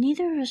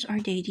neither of us are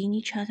dating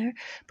each other,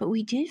 but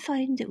we did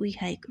find that we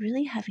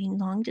really having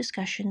long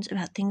discussions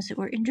about things that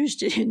we're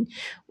interested in,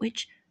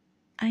 which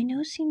I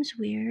know seems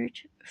weird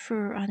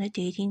for on a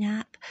dating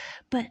app,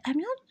 but I'm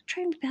not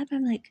trying to be bad, but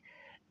I'm like,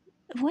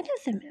 one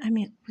of them,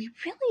 we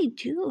really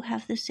do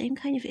have the same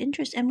kind of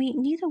interest, and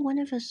neither one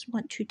of us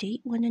want to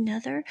date one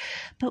another,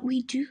 but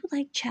we do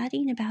like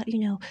chatting about,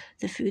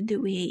 the food that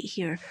we ate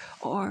here,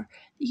 or,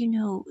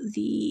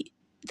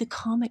 the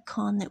Comic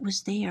Con that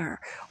was there,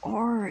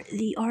 or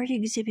the art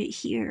exhibit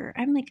here.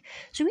 I'm like,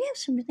 so we have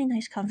some really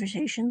nice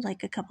conversations,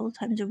 like a couple of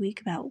times a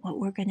week about what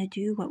we're going to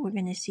do, what we're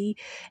going to see,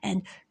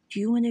 and do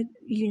you want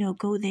to,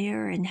 go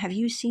there? And have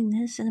you seen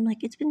this? And I'm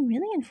like, it's been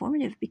really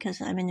informative because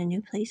I'm in a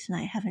new place and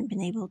I haven't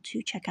been able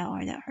to check out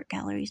art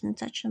galleries and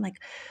such. I'm like,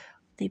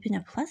 they've been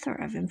a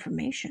plethora of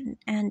information,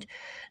 and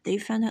they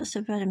found out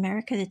stuff about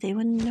America that they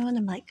wouldn't know. And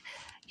I'm like,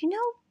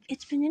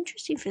 it's been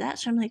interesting for that.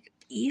 So I'm like,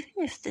 even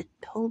if the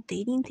whole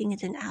dating thing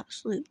is an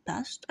absolute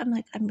bust, I'm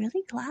like, I'm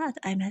really glad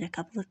I met a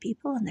couple of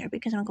people on there,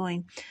 because I'm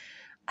going,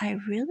 I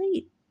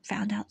really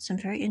found out some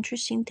very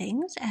interesting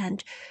things,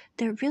 and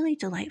they're really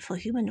delightful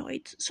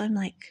humanoids. So I'm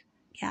like,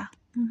 yeah.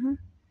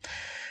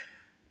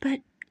 But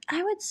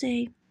I would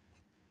say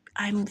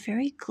I'm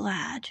very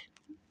glad,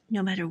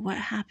 no matter what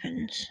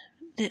happens,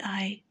 that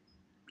I,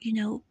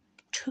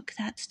 took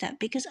that step,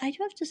 because I do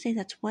have to say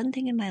that's one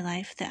thing in my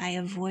life that I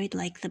avoid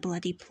like the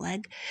bloody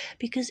plague,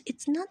 because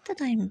it's not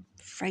that I'm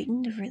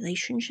frightened of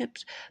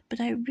relationships, but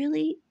I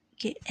really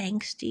get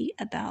angsty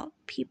about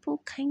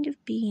people kind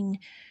of being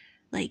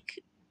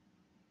like,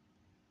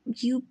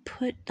 you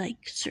put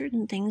like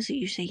certain things that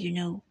you say,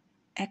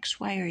 X,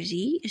 Y, or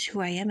Z is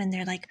who I am, and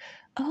they're like,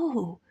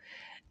 oh,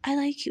 I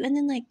like you, and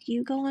then like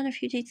you go on a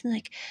few dates and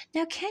like,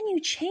 now can you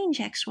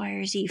change X, Y,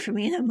 or Z for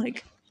me? And I'm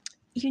like,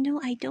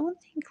 I don't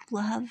think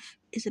love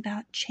is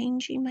about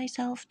changing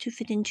myself to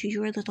fit into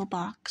your little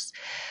box.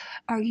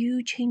 Are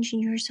you changing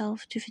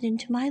yourself to fit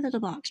into my little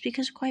box?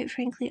 Because quite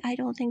frankly, I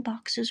don't think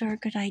boxes are a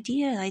good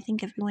idea. I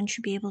think everyone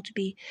should be able to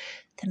be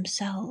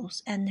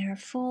themselves and their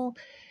full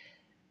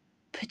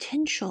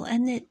potential,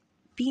 and that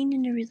being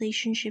in a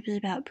relationship is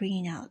about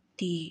bringing out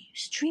the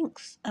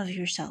strengths of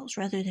yourselves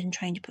rather than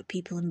trying to put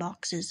people in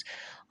boxes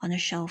on a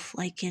shelf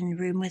like in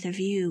Room with a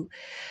View.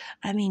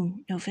 No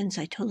offense,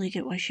 I totally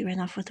get why she ran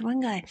off with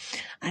one guy.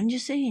 I'm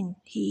just saying,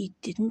 he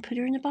didn't put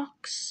her in a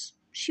box.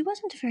 She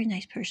wasn't a very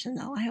nice person,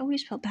 though. I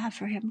always felt bad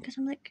for him because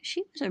I'm like,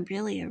 she was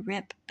really a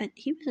rip, but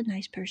he was a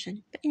nice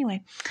person. But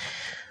anyway,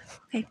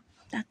 okay,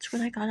 that's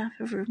what I got off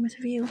of Room with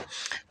a View.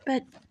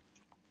 But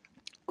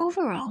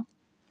overall,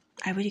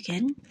 I would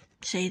again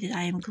say that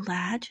I am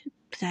glad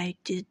that I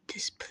did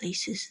this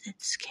Places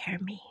That Scare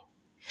Me.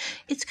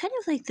 It's kind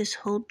of like this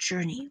whole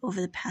journey over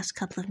the past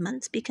couple of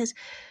months, because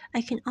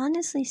I can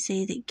honestly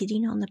say that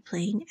getting on the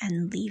plane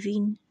and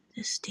leaving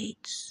the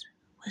States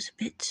was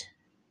a bit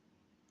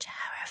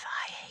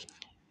terrifying.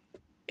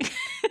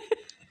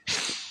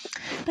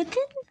 But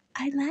then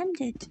I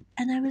landed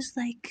and I was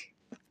like,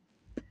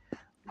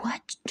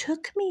 what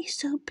took me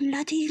so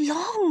bloody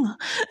long?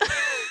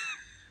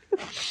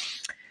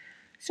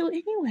 So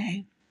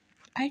anyway,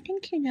 I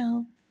think,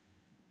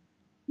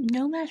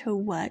 no matter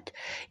what,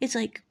 it's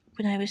like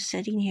when I was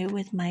sitting here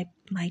with my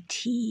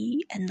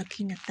tea and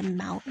looking at the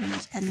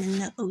mountains and then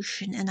the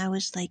ocean, and I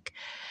was like,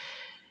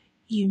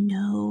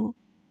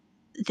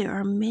 there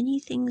are many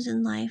things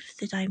in life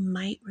that I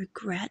might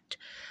regret,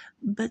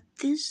 but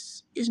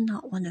this is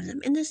not one of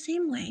them. In the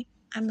same way,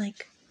 I'm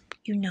like,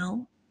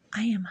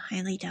 I am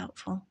highly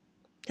doubtful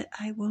that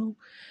I will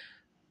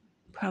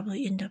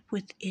probably end up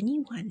with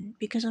anyone,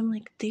 because I'm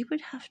like, they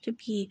would have to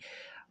be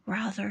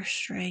rather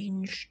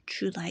strange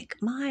to like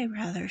my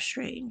rather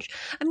strange.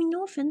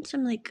 No offense,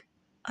 I'm like,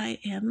 I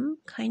am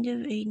kind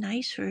of a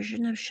nice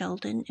version of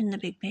Sheldon in The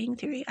Big Bang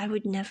Theory. I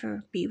would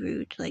never be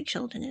rude like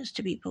Sheldon is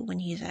to people when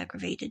he is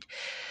aggravated.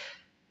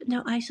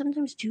 Now, I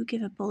sometimes do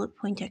give a bullet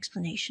point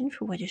explanation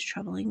for what is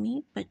troubling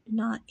me, but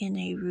not in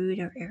a rude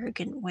or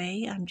arrogant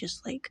way. I'm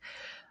just like,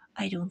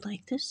 I don't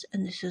like this,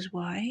 and this is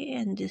why,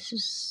 and this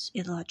is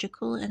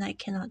illogical, and I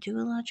cannot do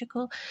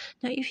illogical.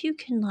 Now, if you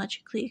can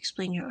logically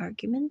explain your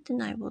argument,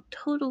 then I will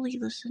totally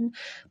listen,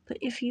 but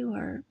if you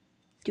are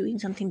doing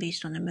something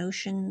based on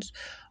emotions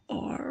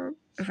or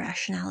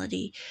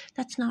irrationality,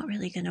 that's not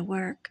really going to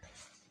work.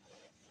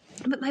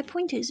 But my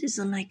point is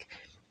I'm like,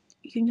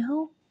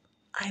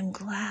 I'm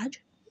glad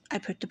I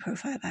put the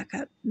profile back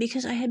up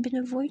because I had been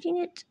avoiding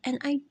it. And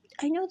I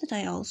know that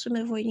I also am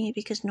avoiding it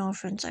because, no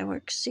offense, I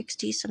work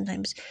 60,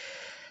 sometimes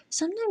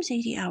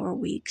 80-hour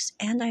weeks.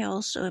 And I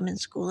also am in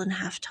school in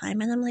half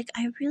time. And I'm like,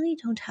 I really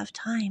don't have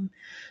time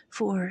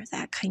for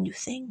that kind of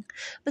thing.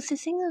 But the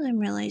thing that I'm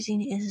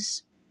realizing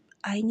is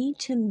I need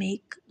to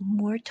make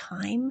more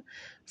time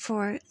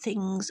for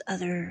things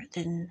other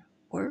than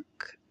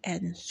work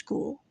and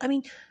school. I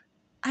mean,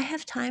 I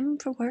have time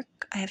for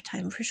work, I have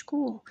time for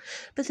school.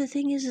 But the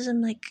thing is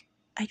I'm like,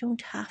 I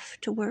don't have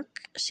to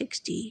work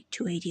 60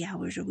 to 80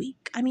 hours a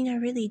week. I mean, I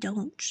really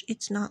don't.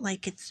 It's not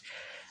like it's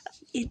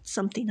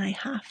something I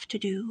have to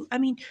do. I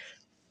mean,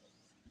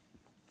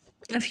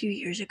 a few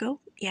years ago,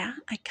 yeah,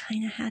 I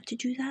kind of had to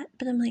do that.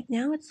 But I'm like,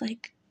 now it's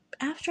like,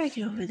 after I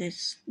get over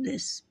this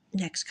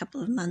next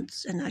couple of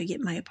months and I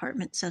get my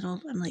apartment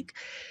settled, I'm like,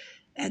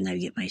 and I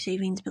get my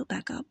savings built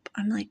back up,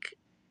 I'm like,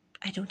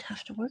 I don't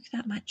have to work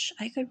that much.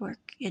 I could work,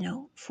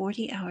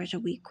 40 hours a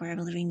week where I'm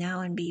living now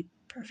and be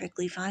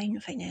perfectly fine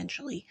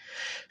financially.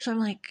 So I'm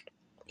like,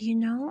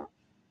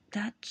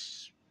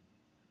 that's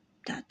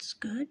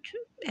good.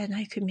 And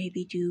I could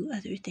maybe do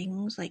other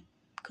things like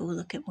go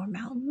look at more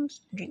mountains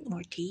and drink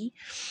more tea.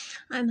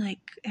 I'm like,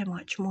 and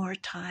watch more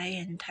Thai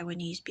and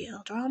Taiwanese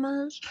BL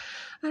dramas.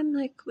 I'm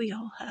like, we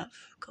all have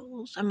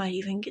goals. I might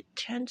even get a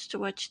chance to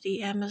watch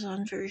the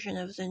Amazon version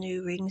of the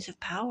new Rings of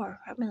Power.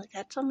 I'm like,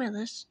 that's on my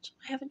list.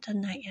 I haven't done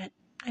that yet.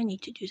 I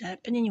need to do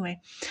that. But anyway,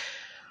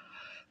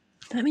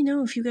 let me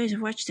know if you guys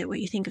have watched it,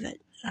 what you think of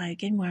it.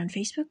 Again, we're on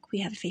Facebook.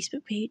 We have a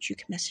Facebook page. You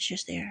can message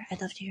us there.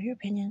 I'd love to hear your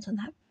opinions on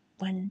that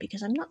one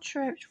because I'm not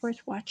sure it's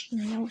worth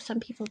watching. I know some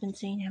people have been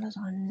saying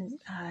Amazon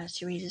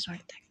series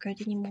aren't that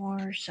good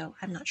anymore, so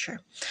I'm not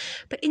sure.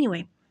 But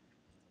anyway,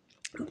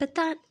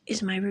 that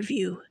is my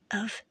review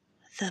of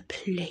The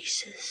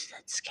Places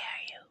That Scare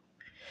You.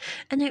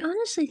 And I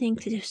honestly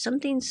think that if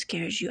something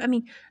scares you, I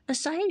mean,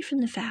 aside from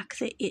the fact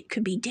that it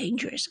could be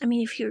dangerous, I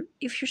mean, if you're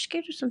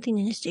scared of something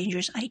and it's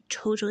dangerous, I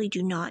totally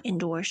do not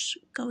endorse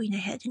going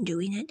ahead and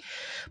doing it.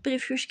 But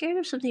if you're scared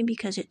of something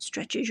because it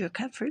stretches your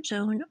comfort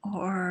zone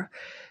or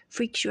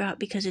freaks you out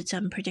because it's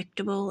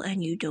unpredictable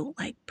and you don't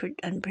like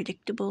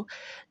unpredictable,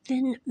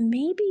 then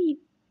maybe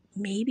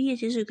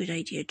it is a good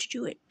idea to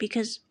do it.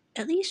 Because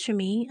at least for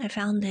me, I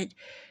found that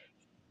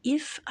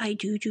if I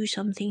do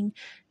something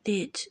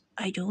that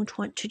I don't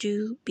want to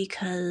do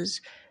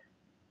because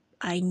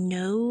I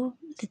know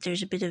that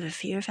there's a bit of a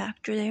fear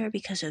factor there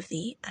because of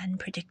the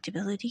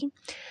unpredictability,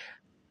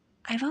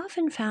 I've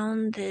often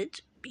found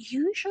that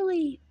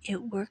usually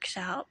it works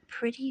out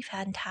pretty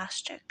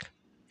fantastic.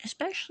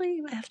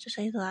 Especially, I have to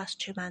say, the last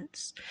 2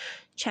 months.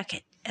 Check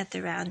it at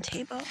the round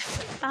table.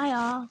 Bye,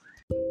 all.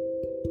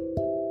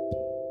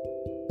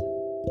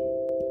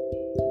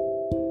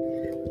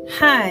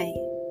 Hi,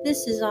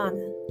 this is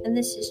Anna, and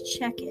this is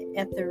Check It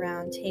at the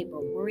Round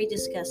Table, where we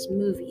discuss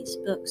movies,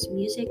 books,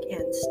 music,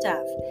 and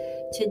stuff.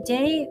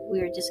 Today,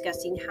 we are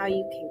discussing how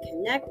you can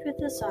connect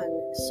with us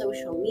on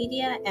social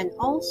media and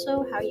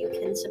also how you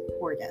can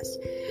support us.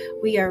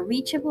 We are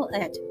reachable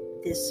at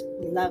this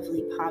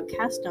lovely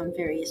podcast on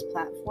various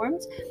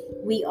platforms.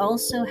 We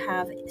also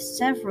have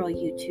several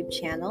YouTube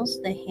channels,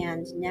 The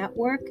Hand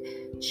Network,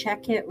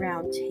 Check It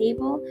Round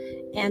Table,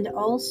 and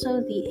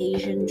also the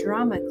Asian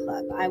Drama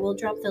Club. I will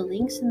drop the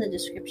links in the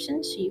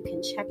description so you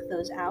can check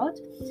those out.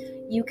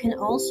 You can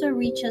also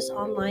reach us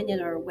online at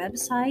our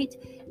website.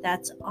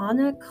 That's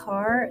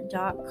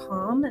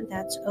onnacarr.com.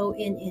 That's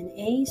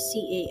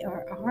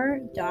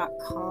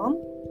ONNACARR.com.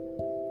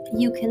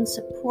 You can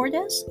support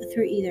us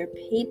through either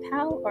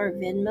PayPal or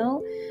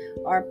Venmo.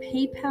 Our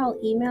PayPal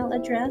email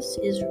address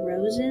is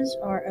roses,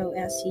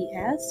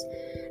 ROSES,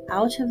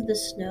 out of the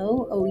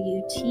snow,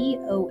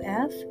 OUTOFSNOW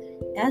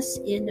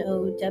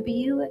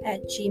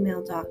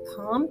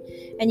 @gmail.com.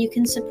 And you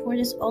can support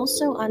us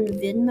also on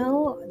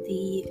Venmo.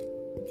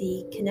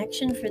 The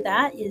connection for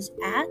that is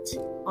at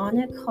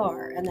Anna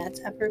Carr, and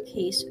that's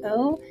uppercase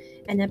O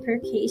and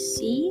uppercase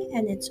C,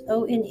 and it's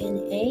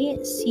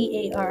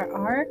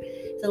ONNACARR.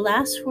 The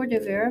last four to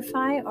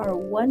verify are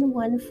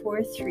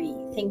 1143.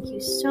 Thank you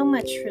so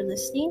much for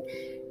listening.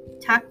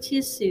 Talk to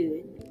you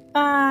soon.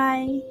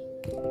 Bye.